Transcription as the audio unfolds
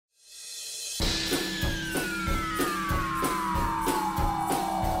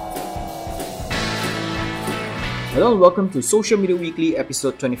Hello and welcome to Social Media Weekly,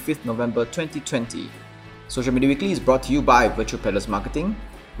 episode 25th November 2020. Social Media Weekly is brought to you by Virtual Peddlers Marketing,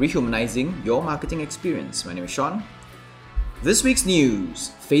 rehumanizing your marketing experience. My name is Sean. This week's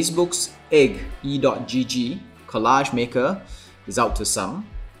news: Facebook's egg e.gg collage maker is out to some.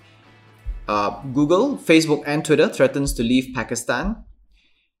 Google, Facebook and Twitter threatens to leave Pakistan.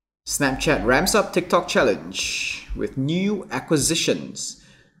 Snapchat ramps up TikTok challenge with new acquisitions.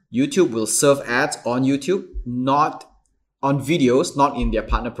 YouTube will serve ads on YouTube, not on videos, not in their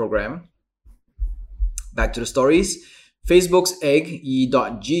partner program. Back to the stories. Facebook's egg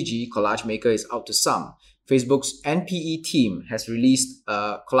e.gg collage maker is out to some. Facebook's NPE team has released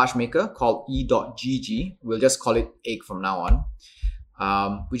a collage maker called e.gg. We'll just call it egg from now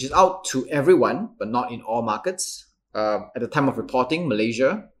on, which is out to everyone, but not in all markets. At the time of reporting,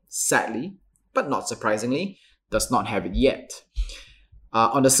 Malaysia, sadly, but not surprisingly, does not have it yet.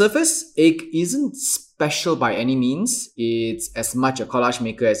 On the surface, egg isn't special by any means. It's as much a collage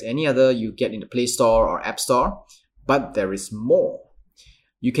maker as any other you get in the Play Store or App Store, but there is more.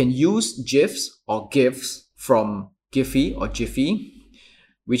 You can use GIFs or GIFs from Giphy or Jiffy,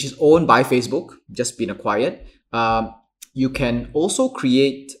 which is owned by Facebook, just been acquired. You can also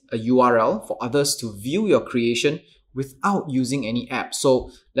create a URL for others to view your creation without using any app.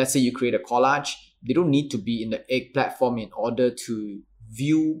 So let's say you create a collage, they don't need to be in the egg platform in order to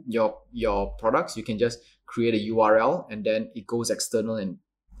view your products. You can just create a URL and then it goes external and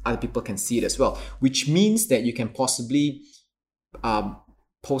other people can see it as well, which means that you can possibly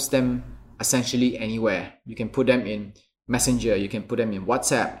post them essentially anywhere. You can put them in Messenger, you can put them in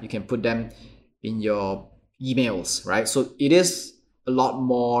WhatsApp, you can put them in your emails, right? So it is a lot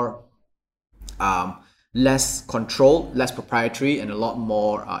more less controlled, less proprietary, and a lot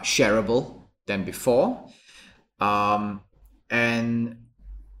more shareable than before. And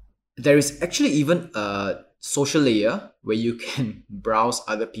there is actually even a social layer where you can browse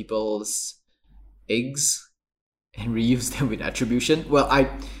other people's eggs and reuse them with attribution. Well,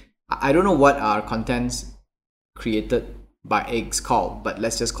 I don't know what are contents created by eggs called, but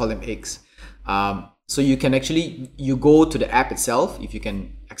let's just call them eggs. So you can actually, you go to the app itself. If you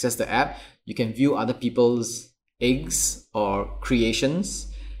can access the app, you can view other people's eggs or creations.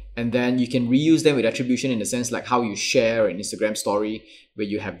 And then you can reuse them with attribution in the sense like how you share an Instagram story where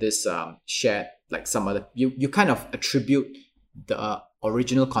you have this shared, like some other, you kind of attribute the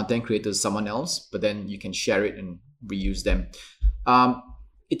original content creator to someone else, but then you can share it and reuse them.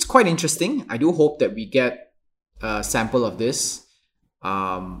 It's quite interesting. I do hope that we get a sample of this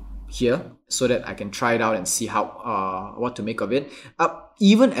here so that I can try it out and see how what to make of it.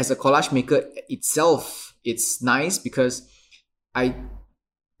 Even as a collage maker itself, it's nice because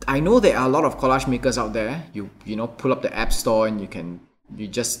I know there are a lot of collage makers out there. You know, pull up the App Store and you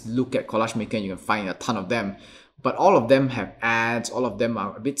just look at collage maker and you can find a ton of them. But all of them have ads. All of them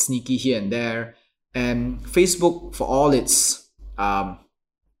are a bit sneaky here and there. And Facebook, for all its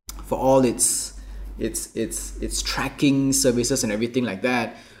tracking services and everything like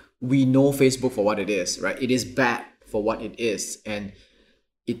that, we know Facebook for what it is, right? It is bad for what it is, and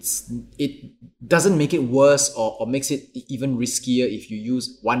it doesn't make it worse or makes it even riskier if you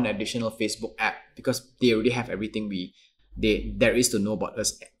use one additional Facebook app, because they already have everything there is to know about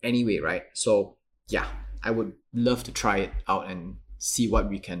us anyway, right? So yeah, I would love to try it out and see what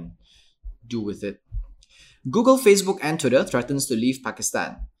we can do with it. Google, Facebook and Twitter threatens to leave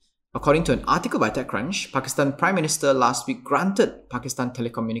Pakistan. According to an article by TechCrunch, Pakistan Prime Minister last week granted Pakistan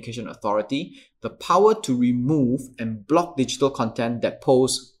Telecommunication Authority the power to remove and block digital content that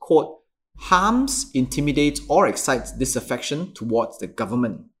pose, quote, harms, intimidates or excites disaffection towards the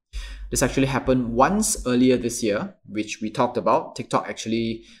government. This actually happened once earlier this year, which we talked about. TikTok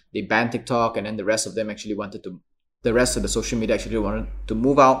actually, they banned TikTok, and then the rest of them actually the rest of the social media actually wanted to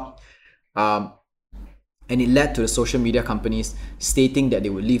move out. And it led to the social media companies stating that they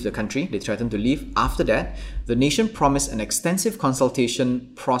would leave the country. They threatened to leave. After that, the nation promised an extensive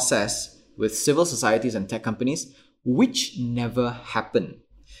consultation process with civil societies and tech companies, which never happened.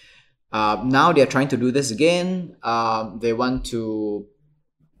 Now they're trying to do this again. They want to,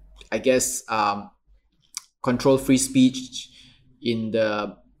 I guess, control free speech in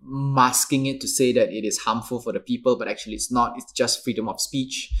the masking it to say that it is harmful for the people, but actually it's not. It's just freedom of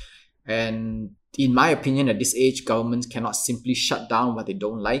speech. And in my opinion, at this age, governments cannot simply shut down what they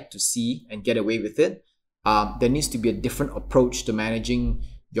don't like to see and get away with it. There needs to be a different approach to managing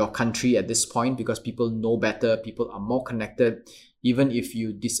your country at this point, because people know better, people are more connected. Even if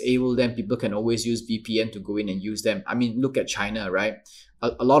you disable them, people can always use VPN to go in and use them. I mean, look at China, right?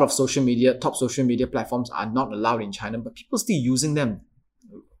 A lot of top social media platforms are not allowed in China, but people still using them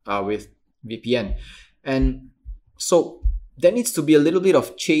with VPN. And So there needs to be a little bit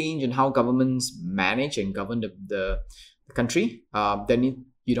of change in how governments manage and govern the country.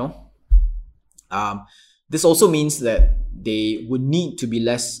 This also means that they would need to be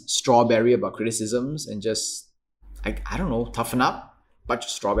less strawberry about criticisms and just, I don't know, toughen up, bunch of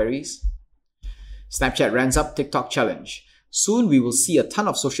strawberries. Snapchat ramps up TikTok challenge. Soon we will see a ton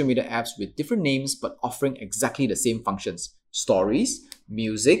of social media apps with different names but offering exactly the same functions. Stories,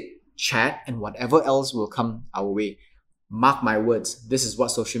 music, chat, and whatever else will come our way. Mark my words, this is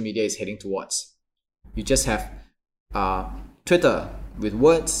what social media is heading towards. You just have Twitter with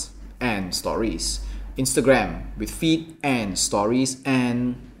words and stories, Instagram with feed and stories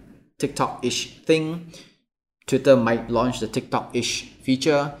and TikTok-ish thing. Twitter might launch the TikTok-ish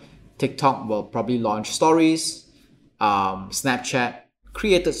feature. TikTok will probably launch stories. Snapchat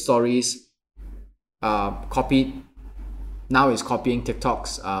created stories, copied. Now is copying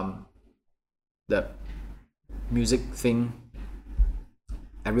TikTok's the music thing.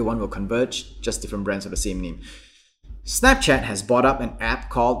 Everyone will converge, just different brands of the same name. Snapchat has bought up an app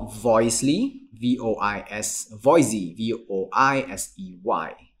called Voicely, Voicey,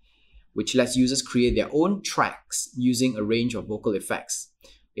 V-O-I-S-E-Y, which lets users create their own tracks using a range of vocal effects.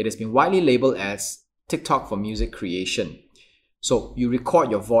 It has been widely labeled as TikTok for music creation. So you record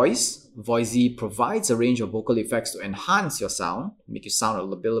your voice. Voicey provides a range of vocal effects to enhance your sound, make you sound a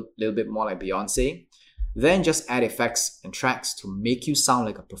little bit more like Beyonce. Then just add effects and tracks to make you sound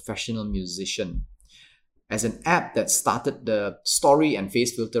like a professional musician. As an app that started the story and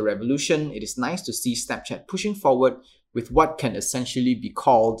face filter revolution, it is nice to see Snapchat pushing forward with what can essentially be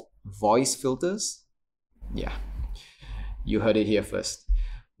called voice filters. Yeah, you heard it here first.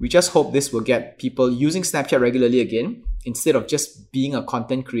 We just hope this will get people using Snapchat regularly again, instead of just being a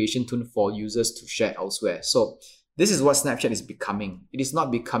content creation tool for users to share elsewhere. So this is what Snapchat is becoming. It is not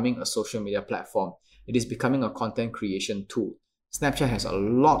becoming a social media platform. It is becoming a content creation tool. Snapchat has a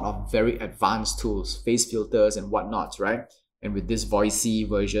lot of very advanced tools, face filters and whatnot, right? And with this Voicey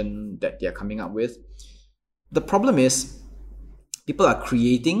version that they're coming up with, the problem is people are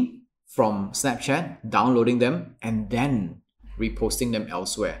creating from Snapchat, downloading them, and then reposting them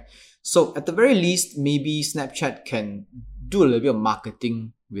elsewhere. So at the very least, maybe Snapchat can do a little bit of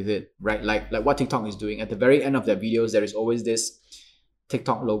marketing with it, right? Like what TikTok is doing. At the very end of their videos, there is always this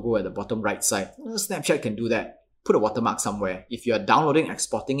TikTok logo at the bottom right side. Snapchat can do that. Put a watermark somewhere. If you are downloading,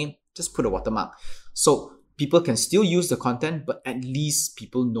 exporting it, just put a watermark. So people can still use the content, but at least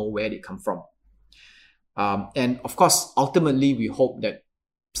people know where they come from. And of course, ultimately, we hope that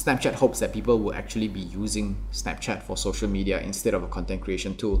Snapchat hopes that people will actually be using Snapchat for social media instead of a content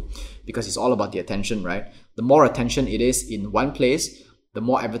creation tool, because it's all about the attention, right? The more attention it is in one place, the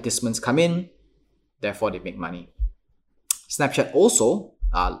more advertisements come in, therefore they make money. Snapchat also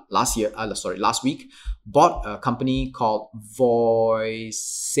last week bought a company called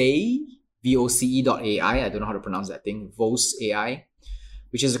Voce, VOCE.ai. I don't know how to pronounce that thing, Voce AI,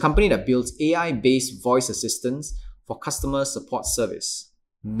 which is a company that builds AI-based voice assistants for customer support service.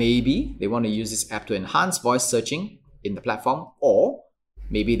 Maybe they want to use this app to enhance voice searching in the platform, or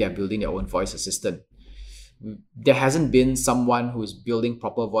maybe they're building their own voice assistant. There hasn't been someone who's building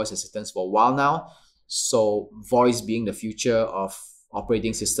proper voice assistants for a while now. So voice being the future of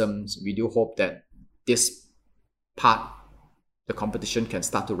operating systems, we do hope that this part, the competition, can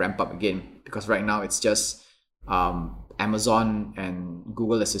start to ramp up again, because right now it's just Amazon and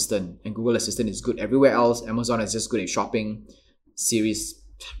Google Assistant, and Google Assistant is good everywhere else. Amazon is just good in shopping.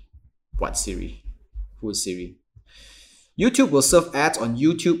 What Siri? Who is Siri? YouTube will serve ads on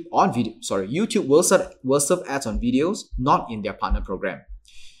YouTube will serve ads on videos, not in their partner program.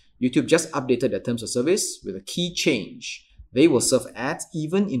 YouTube just updated their terms of service with a key change. They will serve ads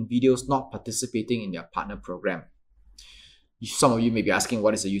even in videos not participating in their partner program. Some of you may be asking,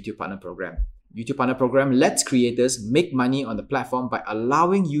 what is a YouTube partner program? YouTube partner program lets creators make money on the platform by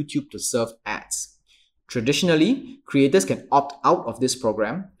allowing YouTube to serve ads. Traditionally, creators can opt out of this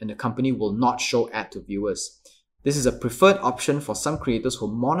program and the company will not show ad to viewers. This is a preferred option for some creators who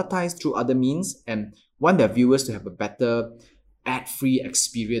monetize through other means and want their viewers to have a better ad-free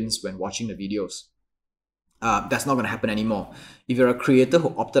experience when watching the videos. That's not going to happen anymore. If you're a creator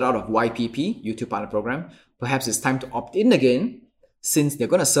who opted out of YPP, YouTube Partner Program, perhaps it's time to opt in again, since they're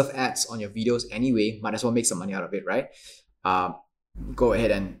going to serve ads on your videos anyway. Might as well make some money out of it, right? Go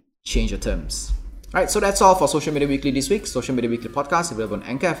ahead and change your terms. Alright, so that's all for Social Media Weekly this week. Social Media Weekly podcast available on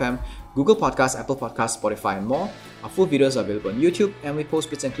Anchor FM, Google Podcasts, Apple Podcasts, Spotify, and more. Our full videos are available on YouTube, and we post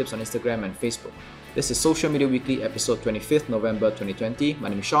bits and clips on Instagram and Facebook. This is Social Media Weekly, episode 25th November 2020. My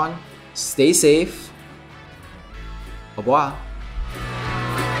name is Sean. Stay safe. Au revoir.